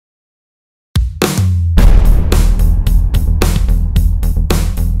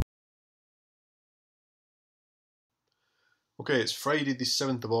Okay, it's Friday the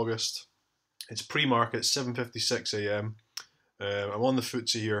 7th of August. It's pre-market, 7:56 a.m. I'm on the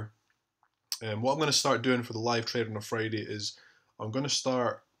FTSE here. What I'm going to start doing for the live trade on a Friday is I'm going to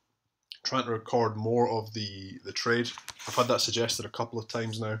start trying to record more of the trade. I've had that suggested a couple of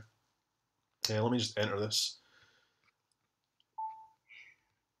times now. Let me just enter this.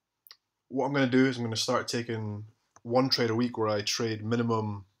 What I'm going to do is I'm going to start taking one trade a week where I trade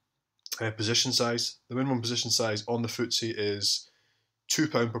minimum position size. The minimum position size on the FTSE is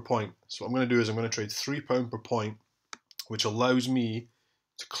 £2 per point. So what I'm going to do is I'm going to trade £3 per point, which allows me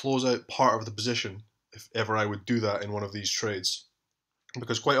to close out part of the position if ever I would do that in one of these trades.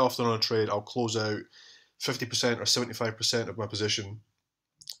 Because quite often on a trade I'll close out 50% or 75% of my position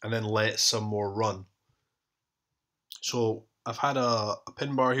and then let some more run. So I've had a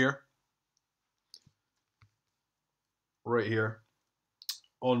pin bar here, right here,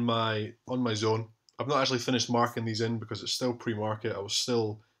 on my zone. I've not actually finished marking these in because it's still pre-market. I was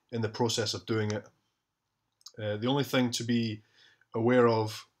still in the process of doing it. The only thing to be aware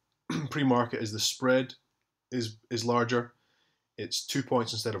of pre-market is the spread is larger. It's 2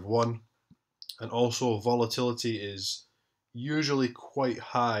 points instead of 1, and also volatility is usually quite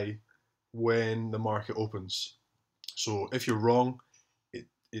high when the market opens. So if you're wrong,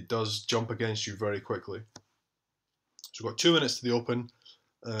 it does jump against you very quickly. So we've got 2 minutes to the open.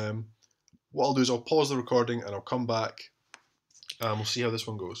 What I'll do is I'll pause the recording and I'll come back and we'll see how this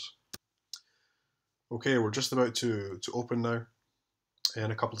one goes. Okay, we're just about to open now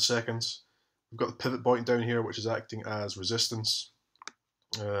in a couple of seconds. We've got the pivot point down here, which is acting as resistance.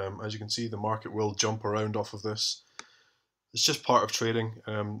 As you can see, the market will jump around off of this. It's just part of trading.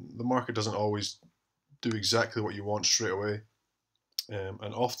 The market doesn't always do exactly what you want straight away.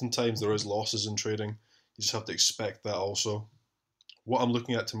 And oftentimes there is losses in trading. You just have to expect that also. What I'm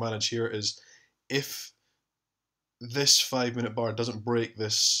looking at to manage here is if this 5-minute bar doesn't break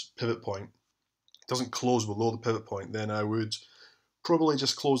this pivot point, doesn't close below the pivot point, then I would probably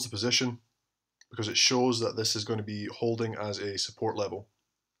just close the position because it shows that this is going to be holding as a support level.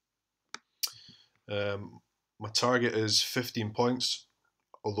 My target is 15 points,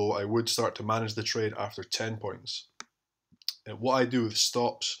 although I would start to manage the trade after 10 points. And what I do with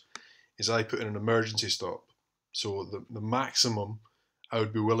stops is I put in an emergency stop. So the maximum I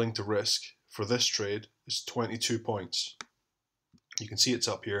would be willing to risk for this trade is 22 points. You can see it's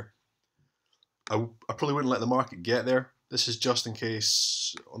up here. I probably wouldn't let the market get there. This is just in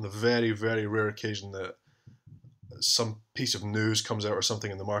case, on the very, very rare occasion that some piece of news comes out or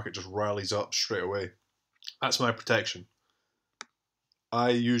something and the market just rallies up straight away. That's my protection.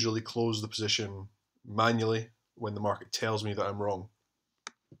 I usually close the position manually when the market tells me that I'm wrong.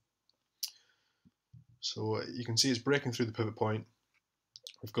 So you can see it's breaking through the pivot point.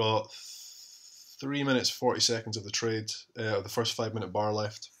 We've got 3 minutes 40 seconds of the trade, of the first 5-minute bar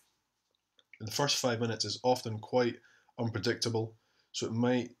left. And the first 5 minutes is often quite unpredictable, so it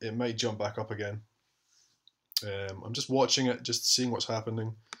might jump back up again. I'm just watching it, just seeing what's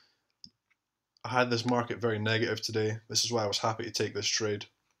happening. I had this market very negative today. This is why I was happy to take this trade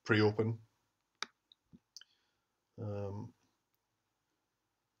pre-open.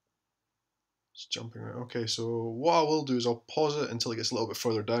 It's jumping around. Okay, so what I will do is I'll pause it until it gets a little bit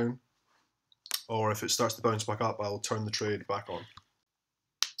further down, or if it starts to bounce back up, I'll turn the trade back on.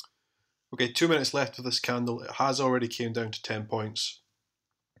 Okay, 2 minutes left of this candle. It has already came down to 10 points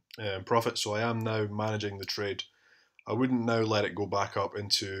profit, so I am now managing the trade. I wouldn't now let it go back up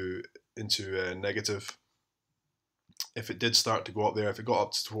into negative. If it did start to go up there, if it got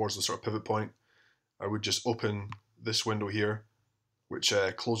up towards the sort of pivot point, I would just open this window here, which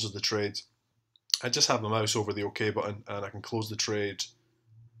closes the trade. I just have my mouse over the OK button and I can close the trade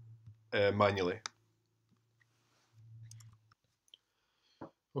manually.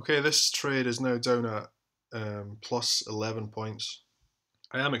 Okay, this trade is now down at plus 11 points.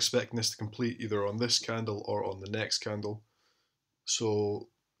 I am expecting this to complete either on this candle or on the next candle. So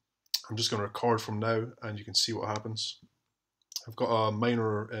I'm just going to record from now and you can see what happens. I've got a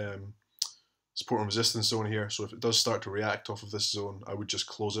minor support and resistance zone here, so if it does start to react off of this zone, I would just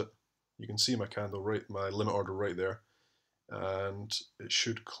close it. You can see my candle right, my limit order right there, and it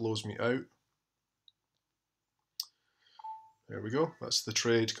should close me out. There we go, that's the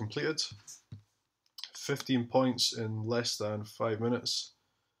trade completed. 15 points in less than 5 minutes.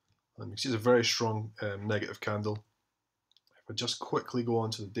 And you can see it's a very strong negative candle. If I just quickly go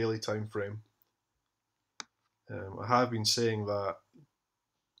on to the daily time frame, I have been saying that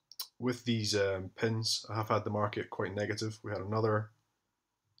with these pins, I have had the market quite negative. We had another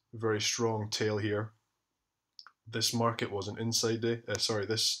very strong tail here. This market was an inside day.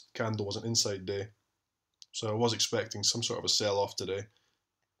 This candle was an inside day. So I was expecting some sort of a sell-off today,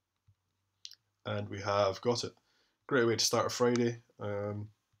 and we have got it. Great way to start a Friday.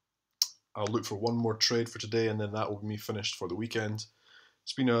 I'll look for one more trade for today, and then that will be me finished for the weekend.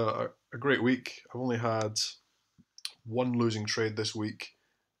 It's been a great week. I've only had one losing trade this week.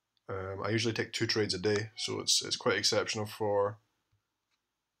 I usually take 2 trades a day, so it's quite exceptional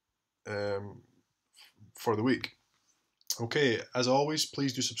um, for the week. Okay, as always,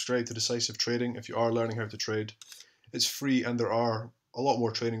 please do subscribe to Decisive Trading if you are learning how to trade. It's free, and there are a lot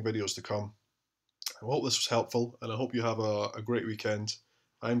more trading videos to come. I hope this was helpful, and I hope you have a great weekend.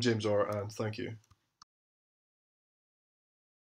 I'm James Orr, and thank you.